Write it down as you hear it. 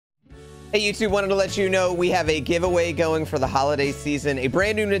Hey YouTube, wanted to let you know we have a giveaway going for the holiday season, a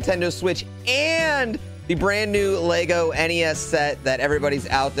brand new Nintendo Switch and the brand new Lego NES set that everybody's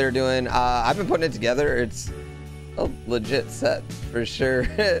out there doing. I've been putting it together. It's a legit set for sure.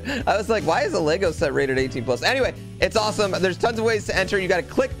 I was like, why is a Lego set rated 18+? Anyway, it's awesome. There's tons of ways to enter. You got to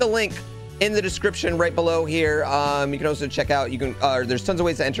click the link in the description right below here. You can also check out, there's tons of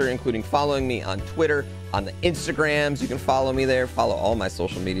ways to enter, including following me on Twitter, on the Instagrams. You can follow me there, follow all my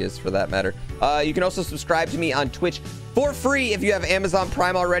social medias for that matter. You can also subscribe to me on Twitch for free. If you have Amazon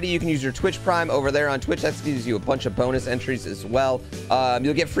Prime already, you can use your Twitch Prime over there on Twitch. That gives you a bunch of bonus entries as well.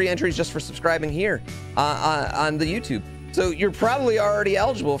 You'll get free entries just for subscribing here on the YouTube. So you're probably already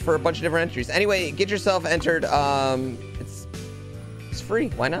eligible for a bunch of different entries. Anyway, get yourself entered. It's free.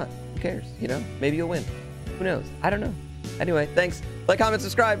 Why not? Who cares? You know, maybe you'll win. Who knows? I don't know. Anyway, thanks. Like, comment,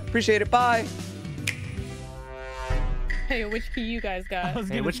 subscribe. Appreciate it. Bye. Hey, which key you guys got?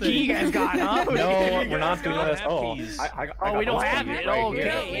 Hey, which key you guys got, huh? No, we're not doing this. Oh, we don't have it.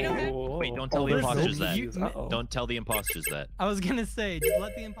 Okay. Wait, don't tell the imposters that. Don't tell the imposters that. I was gonna say, just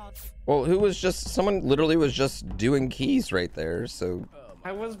let the imposters. Well, someone literally was just doing keys right there, so.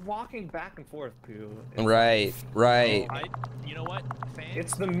 I was walking back and forth, Pooh. Right. You know what?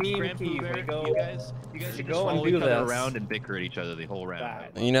 It's the meme key. You guys should go and do do this this around and bicker at each other the whole round.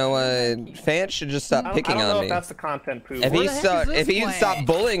 You know what? Fans should just stop picking on me. I don't know if me. that's the content, Pooh. If he'd stop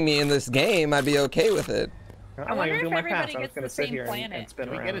bullying me in this game, I'd be okay with it. I'm not even doing my pass. I'm just gonna sit here and spin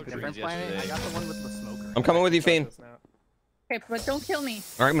around. Get a different planet. I got the one with the smoker. I'm coming with you, Fiend. Okay, but don't kill me.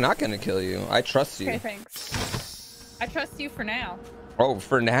 All right, I'm not gonna kill you. I trust you. Okay, thanks. I trust you for now. Oh,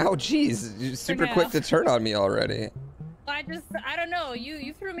 for now? Jeez, you're super quick to turn on me already. I don't know.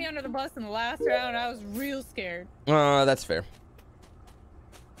 You threw me under the bus in the last round. I was real scared. That's fair.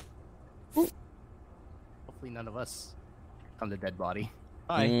 Hopefully none of us on the dead body.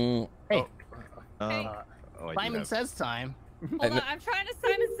 Hi. Hey. Simon Says time. Hold on, I'm trying to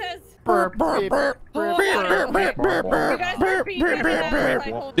Simon Says.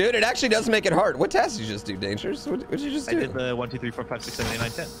 Dude, it actually does make it hard. What task did you just do, Dangerous? What did you just do? I did the 1, 2, 3, 4, 5, 6, 7, 8,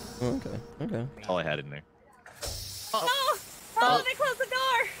 9, 10. Okay. That's all I had in there. Oh, they closed the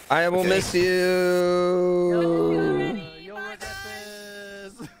door. I will miss you. You'll regret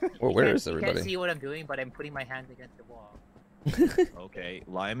this. Well, where is everybody? You can't see what I'm doing, but I'm putting my hands against the wall. Okay,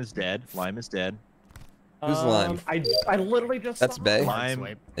 Lime is dead. Who's Lime? I literally just. That's Bay.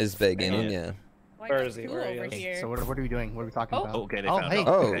 Lime is Bay Gaming, yeah. Where is he? Where is he? So what are we doing? What are we talking about? Okay, they found him.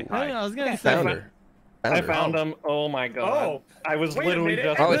 Oh, I was gonna say. Found her. I found him. Oh my god. Oh, I was literally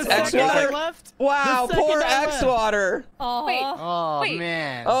just. Oh, it's X-Water. Wow, poor X-Water. Oh wait.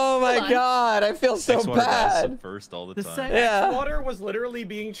 man. Oh my god, I feel so bad. First all the time. Yeah. X-Water was literally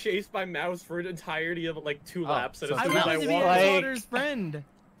being chased by Mouse for an entirety of like 2 laps. And I wanted to be X-Water's friend.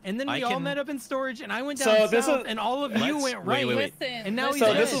 And then we all met up in storage, and I went down south, and all of you went right. Listen, and now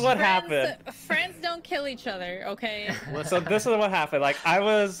so this is what happened. Friends don't kill each other, okay? So this is what happened. Like I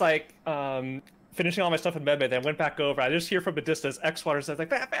was like finishing all my stuff in medbay, then went back over. I just hear from a distance, X-Water says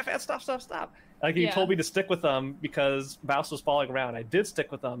like, stop. Like he told me to stick with them because Mouse was falling around. I did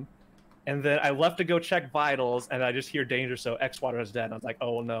stick with them, and then I left to go check vitals, and I just hear danger. So X-Water is dead. And I was like,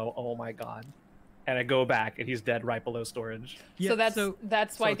 oh no, oh my god. And I go back, and he's dead right below storage. Yeah, so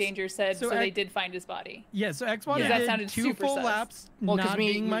that's why Danger said. So they did find his body. Yeah. So X-Water did 2 full laps, not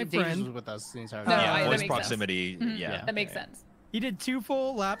being my friend. Was with us the entire time. Yeah, close proximity. Yeah, that makes sense. He did 2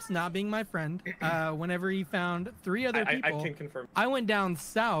 full laps, not being my friend. Whenever he found 3 other people, I can confirm. I went down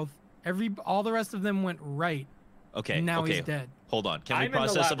south. All the rest of them went right. Okay. And now he's dead. Hold on. Can we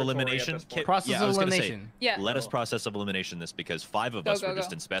process of elimination? Process of elimination. Yeah. Let us process of elimination this because 5 of us were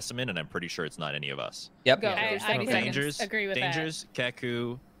just in specimen, and I'm pretty sure it's not any of us. Yep. Dangers, agree with Dangers,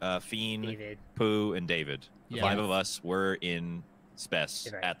 Keku, Fiend, David. Pooh, and David. The 5 of us were in spec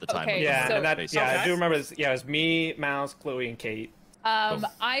at the time. I do remember. It was me, Mouse, Chloe, and Kate.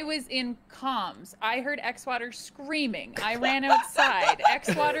 I was in comms. I heard X-Water screaming. I ran outside.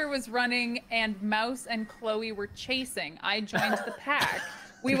 X-Water was running, and Mouse and Chloe were chasing. I joined the pack.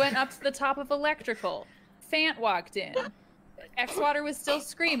 We went up to the top of electrical. Fant walked in. X-Water was still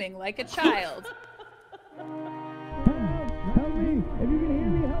screaming like a child.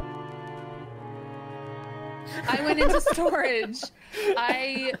 I went into storage.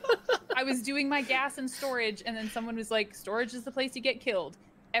 I was doing my gas in storage, and then someone was like, storage is the place you get killed.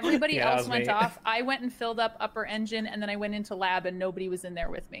 Everybody else went off. I went and filled up upper engine, and then I went into lab, and nobody was in there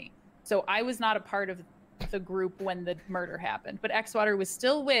with me. So I was not a part of the group when the murder happened. But X-Water was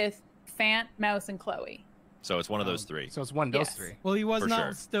still with Fant, Mouse, and Chloe. So it's one of those 3. So it's one of those 3. Well, he was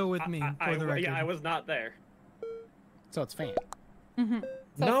not still with me, for the record. Yeah, I was not there. So it's Fant. Mm-hmm.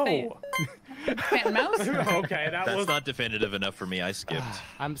 So No. Fan mouse? Okay, That's not definitive enough for me. I skipped.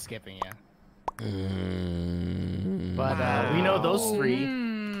 I'm skipping, yeah. But we know those three.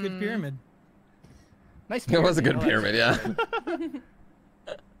 Good pyramid. Nice. It was a good pyramid, yeah.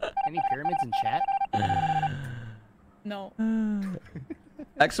 Any pyramids in chat? No.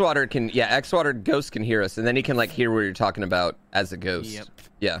 Xwater can, Xwater Ghost can hear us, and then he can like hear what you're talking about as a ghost. Yep.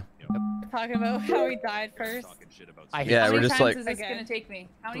 Yeah. Talking about how he died first. Yeah, we're just like. How many times is this gonna take me?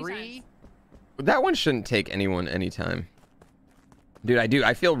 How many 3? times? That one shouldn't take anyone anytime. Dude,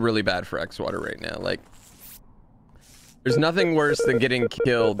 I feel really bad for Xwater right now. Like, there's nothing worse than getting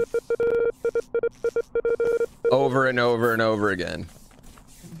killed over and over and over again.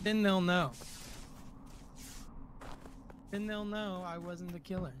 Then they'll know. Then they'll know I wasn't the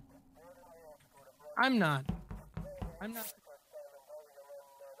killer. I'm not.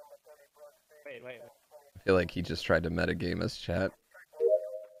 Wait. I feel like he just tried to metagame us, chat.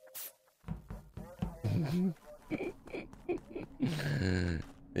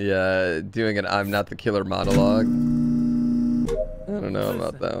 Yeah, doing an I'm not the killer monologue. I don't know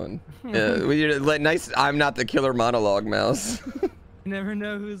about that one. Yeah, you're like nice I'm not the killer monologue, Mouse. You never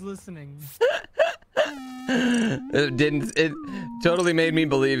know who's listening. It totally made me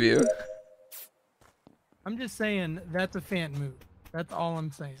believe you. I'm just saying that's a fan move. That's all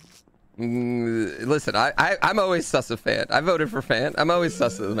I'm saying. Listen, I'm always sus a fan. I voted for fan. I'm always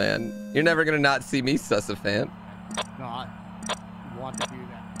sus of the man. You're never gonna not see me sus a fan. No, I want to do that.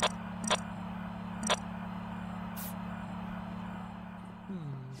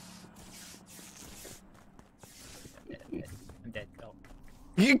 I'm dead. Go.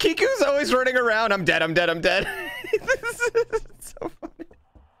 Kiku's always running around. I'm dead. I'm dead. I'm dead. This is so funny.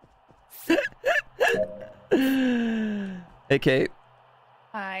 Hey, Kate.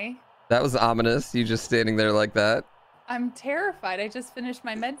 Hi. That was ominous. You just standing there like that. I'm terrified. I just finished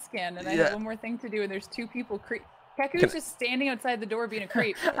my med scan and I have one more thing to do and there's 2 people Keku's just standing outside the door being a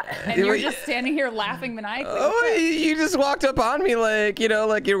creep. And you're just standing here laughing maniacally. Oh, you just walked up on me like, you know,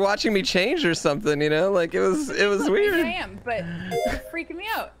 like you're watching me change or something, you know? Like it was weird. Maybe I am, but you're freaking me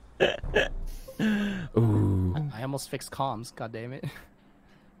out. Ooh. I almost fixed comms, god damn it.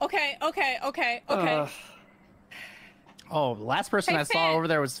 Okay. Oh, the last person I saw over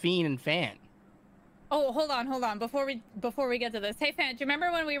there was Fiend and Fan. Oh, hold on. Before we get to this, hey Fan, do you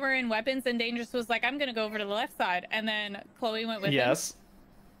remember when we were in weapons and Dangerous was like, I'm gonna go over to the left side, and then Chloe went with him? Yes.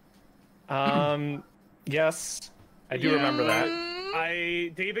 Yes, I do remember that.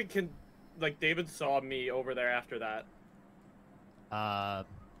 David saw me over there after that.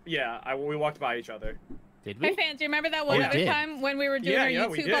 Yeah, we walked by each other. Did we? Hey Fan, do you remember that one other time when we were doing our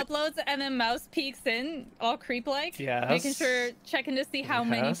YouTube uploads and then Mouse peeks in, all creep-like? Yes. Making sure, checking to see how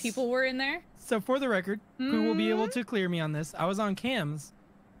many people were in there? So for the record, who will be able to clear me on this? I was on cams.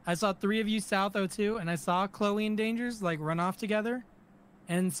 I saw 3 of you South 02, and I saw Chloe and Dangers like run off together.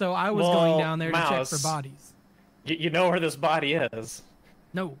 And so I was going down there to check for bodies. You know where this body is?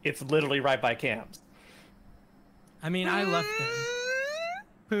 No. It's literally right by cams. I mean, I left there.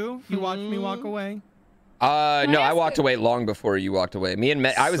 Pooh, you watched me walk away? No, I walked away long before you walked away. Me and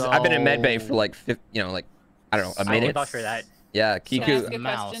I've been in medbay for like, I don't know, a minute. For that. Yeah, Kiku. Can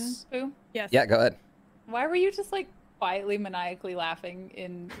I ask a question, Boo? Yes. Yeah, go ahead. Why were you just like quietly maniacally laughing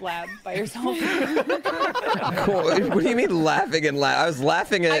in lab by yourself? What do you mean laughing in lab? I was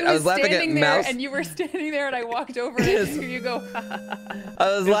laughing at Mouse. And you were standing there, and I walked over and I hear you go.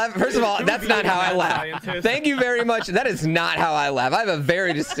 I was laughing. First of all, that's not how I laugh. Thank you very much. That is not how I laugh. I have a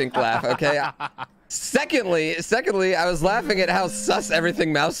very distinct laugh. Okay. Secondly, I was laughing at how sus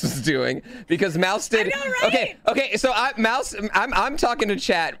everything Mouse was doing because Mouse did. I know, right? Okay. So I'm talking to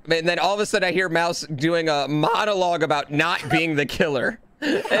chat, and then all of a sudden I hear Mouse doing a monologue about not being the killer,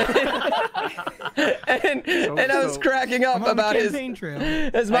 and I was cracking up about his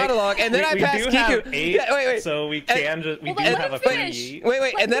monologue, and then I passed Kiku. Wait. So we do have a finish.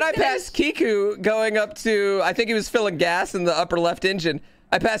 Wait, and then I passed Kiku going up to. I think he was filling gas in the upper left engine.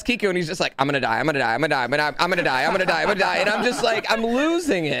 I passed Kiku and he's just like, I'm gonna die, and I'm just like, I'm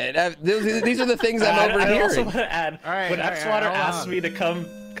losing it. These are the things I'm overhearing. I also want to add, when Xwater asked me to come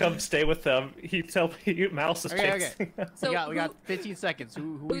stay with them, he told me Mouse is chasing. Okay. So we got 15 seconds.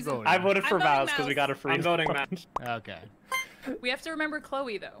 Who we voting? I voted for Mouse because we got a free. I'm voting Mouse. Okay. We have to remember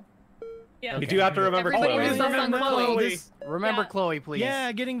Chloe though. Yeah. We do have to remember Chloe. Remember Chloe, please.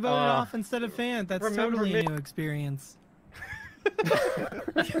 Yeah, getting voted off instead of Fan. That's totally a new experience.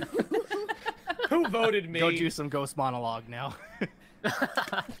 Who voted me? Go do some ghost monologue now.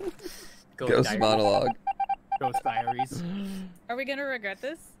 Ghost monologue. Ghost diaries. Are we gonna regret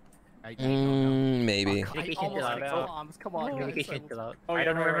this? Maybe. Communication still out. Come on, Communication still out. Oh, I yeah,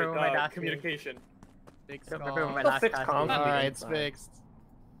 don't remember my right. last Communication. Don't remember my Well, last fixed task. comms. Alright, it's fixed.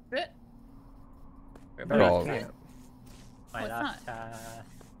 Oh. My What's last not? task.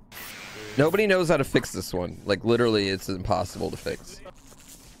 Nobody knows how to fix this one. Like literally, it's impossible to fix.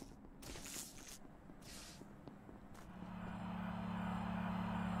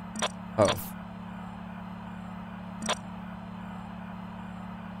 Oh.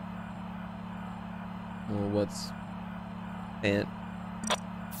 Well, what's Ant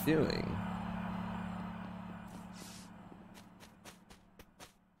doing?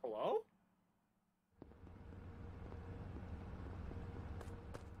 Hello?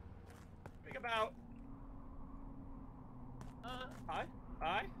 Think about. Hi?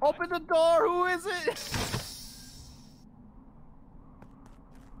 Hi? Open the door! Who is it?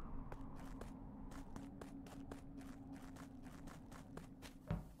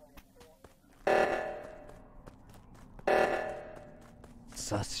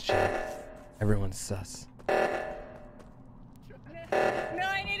 Sus shit. Everyone's sus. No,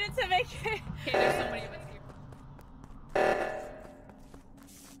 I needed to make it. Okay, there's so many of us here.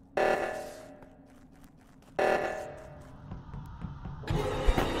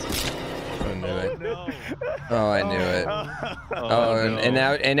 I knew it. No. Oh, I knew it. Oh,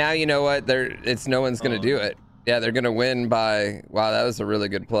 and now you know what? It's no one's gonna do it. Yeah, they're gonna win by. Wow, that was a really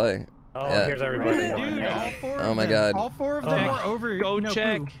good play. Oh, Yeah. here's everybody. Dude, all four of Oh my them. God. All four of them were over. Go no,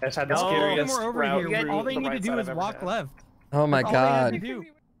 check. Pooh. I just had the All four of them scariest were over route here. through All they the need to right do side is I've ever walk had. left. Oh my That's all they had to God. do.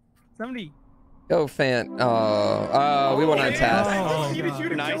 Somebody. Go fan. Oh, we went on task. Oh, Needed you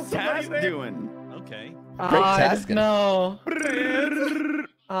to Nice kill somebody task there. doing. Okay. Great tasking. No.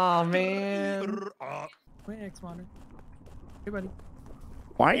 Oh man. Wait, X-Water. Hey, buddy.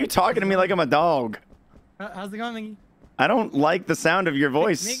 Why are you talking to me like I'm a dog? How's it going, Mickey? I don't like the sound of your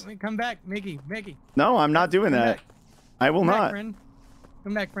voice. Come back, Mickey. No, I'm not doing Come that. back. I will Come back, not. friend.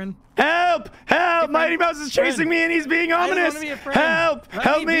 Come back, friend. Help! Help! friend. Mighty Mouse is chasing me and he's being I don't ominous. wanna be a friend. Help! Let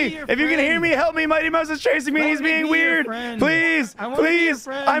Help me me! be your If you can hear friend. me, help me. Mighty Mouse is chasing me and Let he's me being be your weird. friend. Please! I wanna be your Please!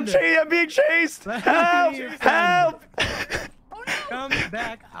 friend. I'm being chased. Let me Help! be your friend. Help! Come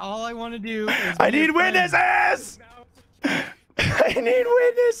back. All I want to do is. I be your need friend. witnesses! I need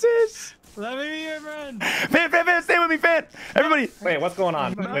witnesses! Let me be your friend. Fan, stay with me, Fan! Everybody! Wait, what's going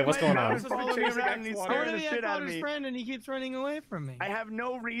on? Wait, what's going on? He's following me around and he's I want scaring to the be shit out of X-Water's me. friend, and he keeps running away from me. I have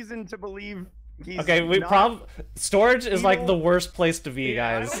no reason to believe he's Okay, we not storage is like evil. the worst place to be,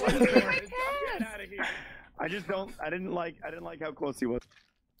 guys. Get out of here. I didn't like how close he was.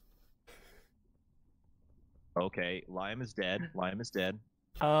 Okay, Lime is dead. Lime is dead.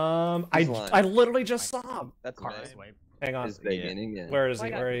 I literally just saw him. That's Right. Hang on. Is beginning, yeah. Where is Oh, I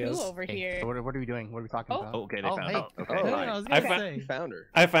he? got Where he Pooh is? over here. So what are we doing? What are we talking about? Oh, okay, they found hey. him. Okay, Oh, fine. I was I gonna fa- say. Found her.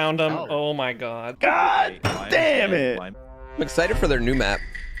 I found him. Oh. Oh my god. God Okay, Lime is damn dead. it! Lime- I'm excited for their new map.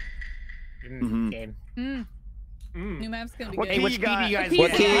 Mhm. Game. New map's gonna be What good. key which you key do got? you guys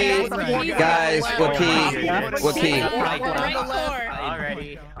What get? key? Guys, what key? What key? Right floor.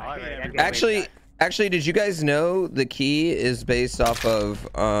 Already. Actually, did you guys know the key is based off of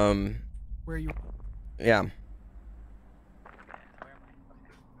Where you? yeah.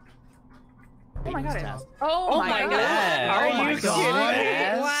 Oh my god. Stop. Oh my god. Are Oh my you God.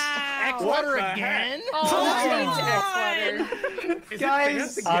 kidding me? Wow. X-Water What the again? Oh, Come change X-Water. Is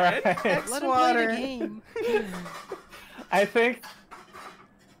Guys, it All Vance again? right. Let him play the game. I think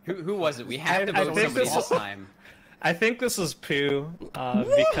Who was it? We have to I vote think somebody this this was- time. this is Pooh,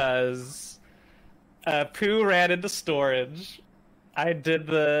 because Pooh ran into storage. I did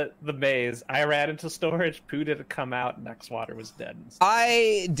the maze. I ran into storage. Pooh didn't come out, and X-Water was dead.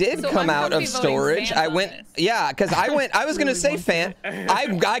 I did So come I'm out of comfy voting storage. Vance I on went, this. yeah, because I was gonna say Fan.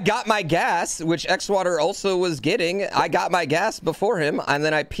 I got my gas, which X-Water also was getting. I got my gas before him, and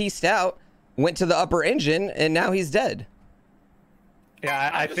then I pieced out, went to the upper engine, and now he's dead.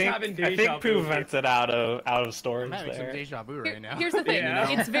 Yeah, I just think having deja Pooh vu. vented out of storage I'm having some there. deja vu right now. Here's the thing. Yeah.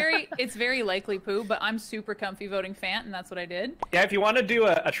 It's very likely Pooh, but I'm super comfy voting Fant, and that's what I did. Yeah, if you want to do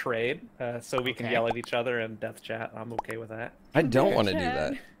a trade, so we can Okay. yell at each other in death chat, I'm okay with that. I don't want to do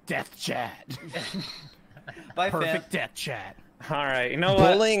that. Death chat. Bye, Perfect death chat. All right, you know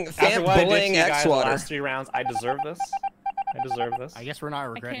what? Bullying, After Fant what I did to bullying you guys the X-Water. last 3 rounds, I deserve this. I deserve this. I guess we're not I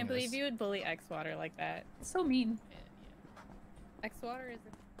regretting can't believe this. you would bully X-Water like that. So mean. X-Water is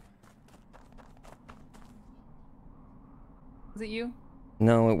Was it you?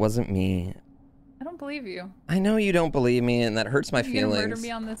 No, it wasn't me. I don't believe you. I know you don't believe me, and that hurts my Are you gonna murder feelings.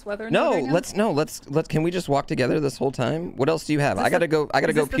 me on this weather? No, node right now? let's can we just walk together this whole time? What else do you have? Is I this gotta go Is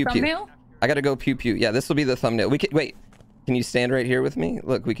pew this the pew. thumbnail? I gotta go pew pew. Yeah, this will be the thumbnail. We can wait. Can you stand right here with me?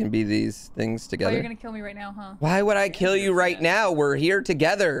 Look, we can be these things Oh, together. you're gonna kill me right now, huh? Why would I kill you right now? We're here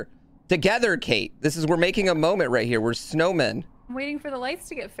together. Together, Kate. We're making a moment right here. We're snowmen. I'm waiting for the lights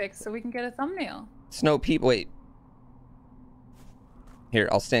to get fixed so we can get a thumbnail. Snow people. Wait. Here,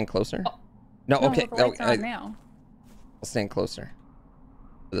 I'll stand closer. Oh. No, No, okay. the lights are on now. I'll stand closer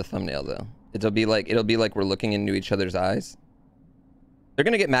for the thumbnail, though. It'll be like we're looking into each other's eyes. They're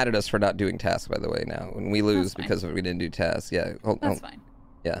gonna get mad at us for not doing tasks, by the way. Now, when we lose because we didn't do tasks, yeah. That's fine.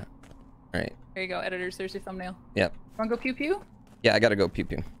 Yeah. All right. There you go, editors. There's your thumbnail. Yep. Wanna go pew pew? Yeah, I gotta go pew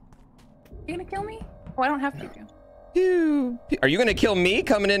pew. You gonna kill me? Oh, I don't have pew pew. Pew, pew. Are you gonna kill me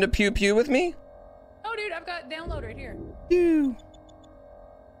coming into pew pew with me? Oh, dude, I've got download right here. Pew.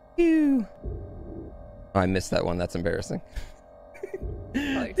 Pew. Oh, I missed that one. That's embarrassing.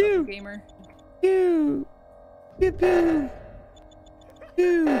 Pew. Gamer. Pew. Pew pew.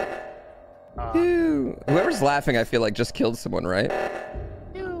 Pew. Pew. Whoever's laughing, I feel like just killed someone, right?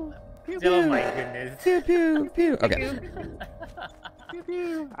 Pew. Pew. Oh my goodness. Pew pew pew. Okay. Pew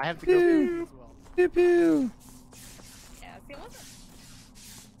pew. I have to go pew as well. Pew pew. Yeah, see, it wasn't.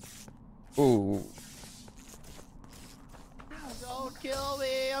 Ooh. Don't kill me.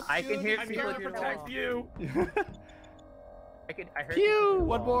 I can hear I'm people here to through the protect wall. you. I heard Pew. people through the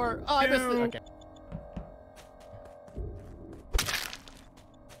One wall. more. Oh, I missed it. Okay.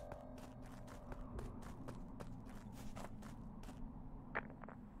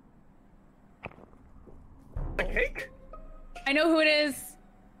 A cake? I know who it is.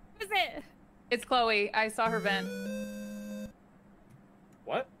 Who is it? It's Chloe. I saw her vent.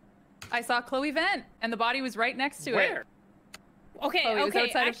 What? I saw Chloe vent, and the body was right next to it. Where? Okay, Chloe, it was okay.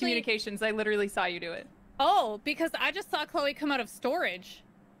 outside of Actually, communications. I literally saw you do it. oh, because I just saw Chloe come out of storage.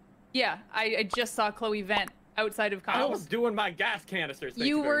 Yeah, I just saw Chloe vent outside of I was comms. doing my gas canisters. Thank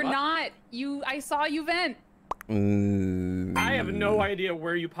You you very were much. not. I saw you vent. I have no idea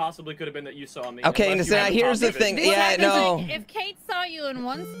where you possibly could have been that you saw me. Okay, unless you now had a here's the positive thing. vision. Yeah, no. If Kate saw you in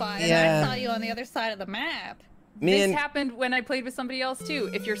one spot and Yeah. I saw you on the other side of the map. This happened when I played with somebody else too.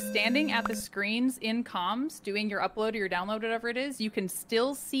 If you're standing at the screens in comms doing your upload or your download, whatever it is, you can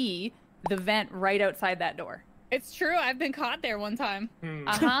still see the vent right outside that door. It's true. I've been caught there one time.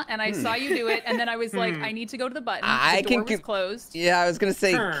 Uh-huh. And I saw you do it, and then I was like, I need to go to the button. I The door can was closed. Yeah, I was gonna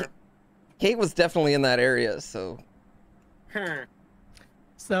say, Kate was definitely in that area, so.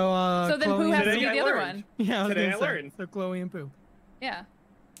 So then Chloe who has to and- be the other one? Yeah, I was Today gonna I say, learned. So Chloe and Pooh. Yeah.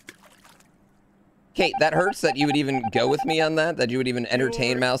 Kate, that hurts that you would even go with me on that. That you would even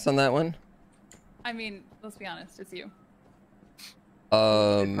entertain Mouse on that one. I mean, let's be honest, it's you.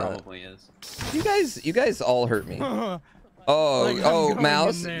 It probably is. You guys all hurt me. Like, Oh, I'm going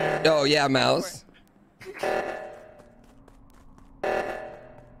Mouse. in there. Oh yeah, Mouse.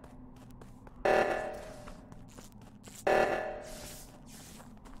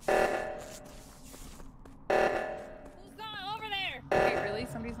 Who's not over there? Wait, really?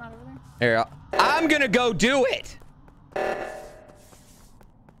 Somebody's not over there? Here, I'm gonna go do it.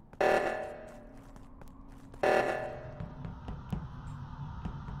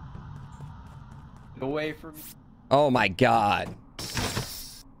 Away from me. Oh my God.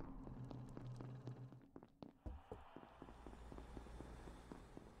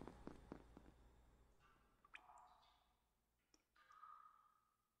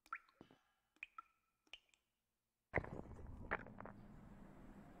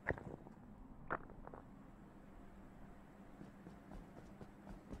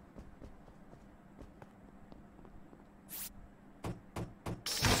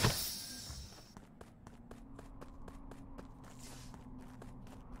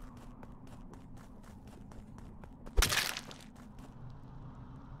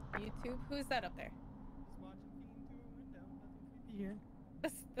 YouTube? Who's that up there? Here.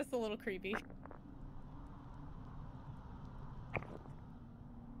 That's a little creepy.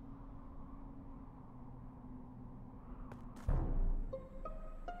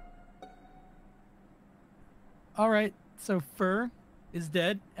 All right. So Fur is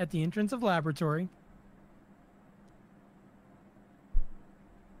dead at the entrance of laboratory.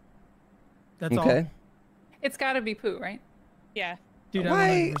 That's all. Okay. It's gotta be Pooh, right? Yeah. Dude, Why-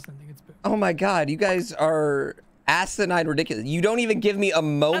 I 100% think it's Pooh. Oh my God, you guys are asinine ridiculous. You don't even give me a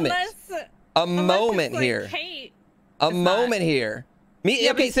moment. A moment it's like here. Kate. A moment here. Me.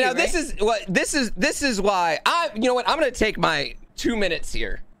 Yeah, Okay, me so too, now this is this is why you know what? I'm gonna take my 2 minutes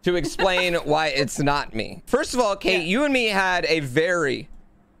here to explain why it's not me. First of all, Kate, you and me had a very,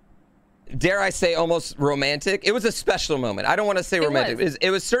 dare I say, almost romantic. It was a special moment. I don't want to say romantic. It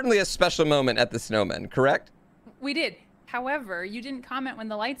was certainly a special moment at the Snowmen, correct? We did. However, you didn't comment when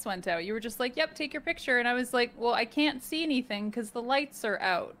the lights went out. You were just like, yep, take your picture. And I was like, well, I can't see anything because the lights are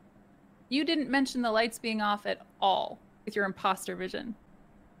out. You didn't mention the lights being off at all with your imposter vision.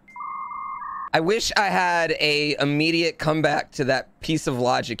 I wish I had a immediate comeback to that piece of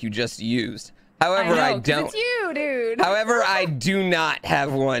logic you just used. However, I don't. It's you, dude. However, I do not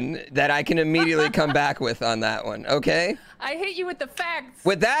have one that I can immediately come back with on that one, okay? I hit you with the facts.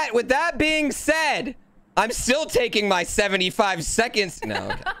 With that being said, I'm still taking my 75 seconds. No,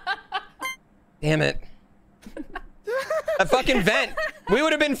 okay. Damn it. A fucking vent. We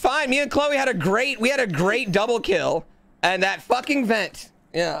would have been fine. Me and Chloe had a great double kill. And that fucking vent.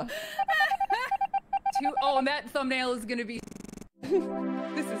 Yeah. Oh, and that thumbnail is gonna be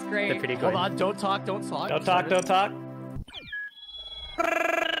this is great. Pretty good. Hold on, don't talk. Don't talk.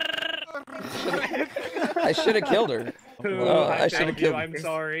 I should have killed her. I should have killed her. I'm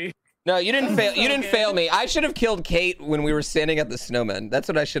sorry. No, you didn't fail. You didn't fail me. I should have killed Kate when we were standing at the snowman. That's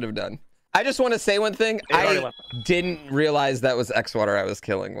what I should have done. I just want to say one thing. I didn't realize that was X-Water I was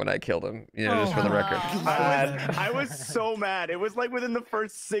killing when I killed him. You know, just for the record. I was so mad. It was like within the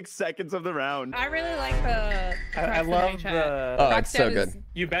first 6 seconds of the round. I really like the. I love the. Oh, it's so good.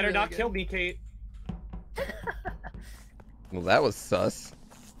 You better really not kill me, Kate. Well, that was sus.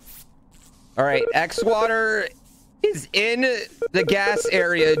 All right, X-Water is in the gas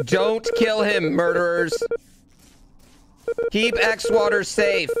area. Don't kill him, murderers. Keep X-Water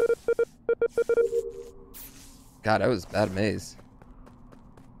safe. God, that was bad maze.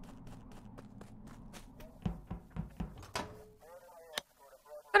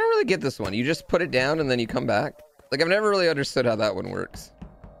 I don't really get this one. You just put it down and then you come back. Like, I've never really understood how that one works.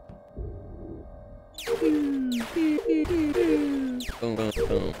 Boom, boom, boom,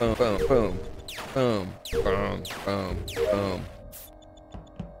 boom, boom, boom, boom, boom, boom, boom.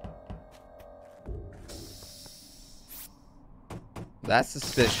 That's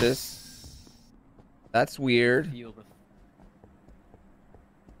suspicious. That's weird.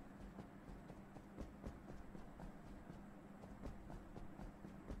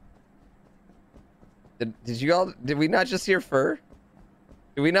 Did we not just hear fur?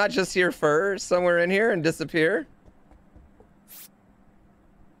 Did we not just hear fur somewhere in here and disappear?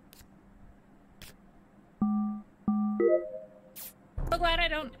 So glad I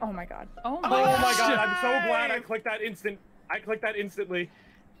don't. Oh my god. Oh my god. I'm so glad I clicked that instantly.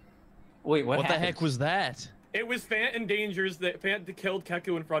 Wait, what the heck was that? It was Fant and Dangers that Fant killed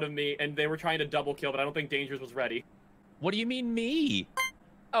Keku in front of me, and they were trying to double kill, but I don't think Dangers was ready. What do you mean me?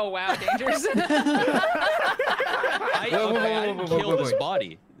 Oh wow, Dangers. I didn't kill this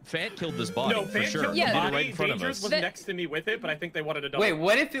body. Fant killed this body No, for Fant sure. killed He the did it body. right in front of Dangers us. was next to me with it, but I think they wanted a double. Wait,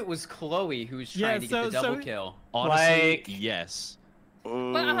 what if it was Chloe who's trying to get the double kill? Honestly, yes.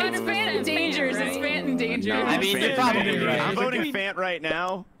 Well, it's Fant and Dangers. It's Fant and Dangers. No, I mean, you're probably right. I'm voting Fant right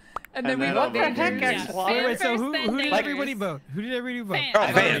now. And then we vote Dangers. Wait, so who did everybody vote? Who did everybody vote? Fant. Oh,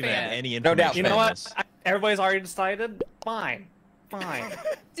 I don't Fant. even have any No doubt. information You know on what? this. Everybody's already decided. Fine.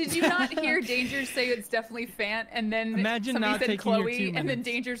 Did you not hear Dangers say it's definitely Fant, and then Imagine somebody not said taking your Chloe, 2 and then minutes.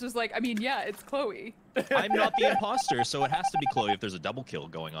 Dangers was like, I mean, yeah, it's Chloe. I'm not the imposter, so it has to be Chloe if there's a double kill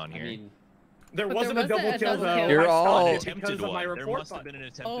going on I here. mean, There But wasn't there a double wasn't a kill double though. kill. You're I stopped all- it Attempted because of my one. There report must have been button. an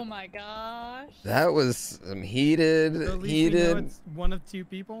attempted Oh one. my gosh. That was some So heated. at least we know Heated. it's one of 2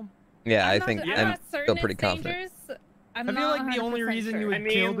 people. Yeah, I'm I not- think I'm I not certain feel pretty it's confident. Dangers. I feel like the only reason you would I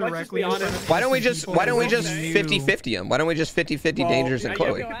mean, kill let's just directly be is honest. if Why don't we some just people knew. 50-50 him? Why don't we just 50-50 Dangers and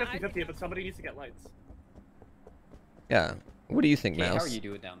Chloe? Yeah, 50-50, but somebody needs to get lights. Yeah. What do you think, okay, how Mouse? are you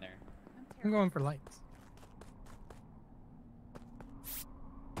doing down there? I'm going for lights.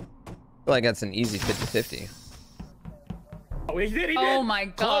 I feel like that's an easy 50-50. Oh, he did. Oh my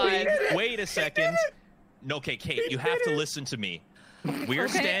Chloe, god. wait a second. Okay, Kate, you have to listen to me. We're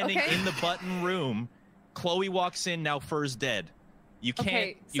Okay, standing okay. in the button room. Chloe walks in, now Fur's dead. You can't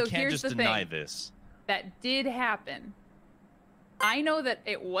Okay, you so can't here's just the deny thing. this. That did happen. I know that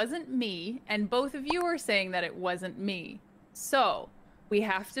it wasn't me, and both of you are saying that it wasn't me. So, we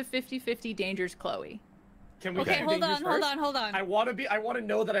have to 50-50 Dangers Chloe. Can we Okay, get hold Dangers on, first? hold on. I want to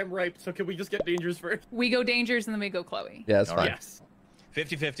know that I'm right. So can we just get Dangers first? We go Dangers and then we go Chloe. Yeah, that's All fine. right. Yes.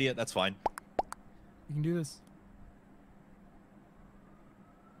 50-50 it, that's fine. You can do this.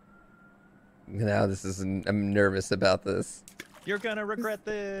 Now I'm nervous about this. You're gonna regret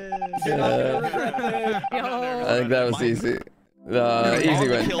this. I think that was easy. Easy On the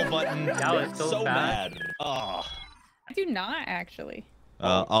win. kill button. That was so so bad. mad. Oh. I do not actually.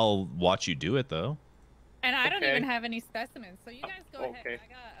 I'll watch you do it though. And I don't Okay. even have any specimens, so you guys go ahead. Okay. I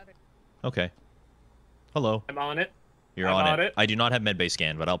got other. Okay. Hello. I'm on it. You're I'm on on it. it. I do not have medbay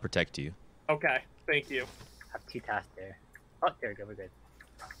scan, but I'll protect you. Okay. Thank you. 2 tasks there. Oh, there we go. We're good.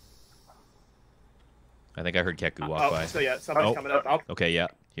 I think I heard Keku walk by. So yeah, somebody's coming up. Oh. Okay, yeah.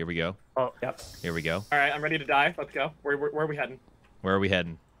 Here we go. Oh, yep. Here we go. All right, I'm ready to die. Let's go. Where are we heading? Where are we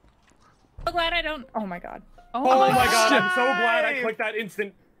heading? So glad I don't. Oh my god. Oh my god! I'm so glad I clicked that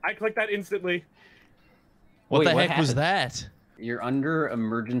instant. I clicked that instantly. What the heck was that? You're under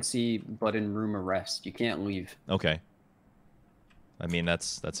emergency button room arrest. You can't leave. Okay. I mean,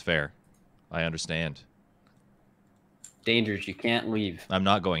 that's fair. I understand. Dangers, you can't leave. I'm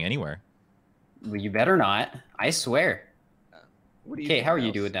not going anywhere. Well, you better not. I swear. Okay, how are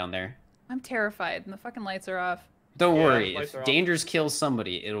you doing down there? I'm terrified, and the fucking lights are off. Don't worry. If Dangers kills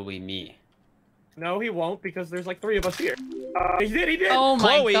somebody, it'll be me. No, he won't, because there's like 3 of us here. He did! Oh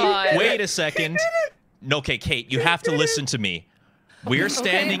my Chloe, god. wait a second. No, okay, Kate, you have to listen to me. We're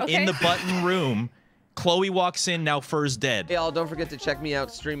standing in the button room. Chloe walks in, now Fur's dead. Hey, y'all, don't forget to check me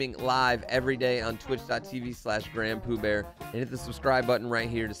out streaming live every day on twitch.tv/GrandPOOBear and hit the subscribe button right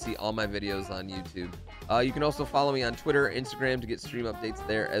here to see all my videos on YouTube. You can also follow me on Twitter, Instagram to get stream updates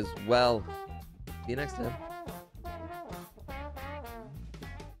there as well. See you next time.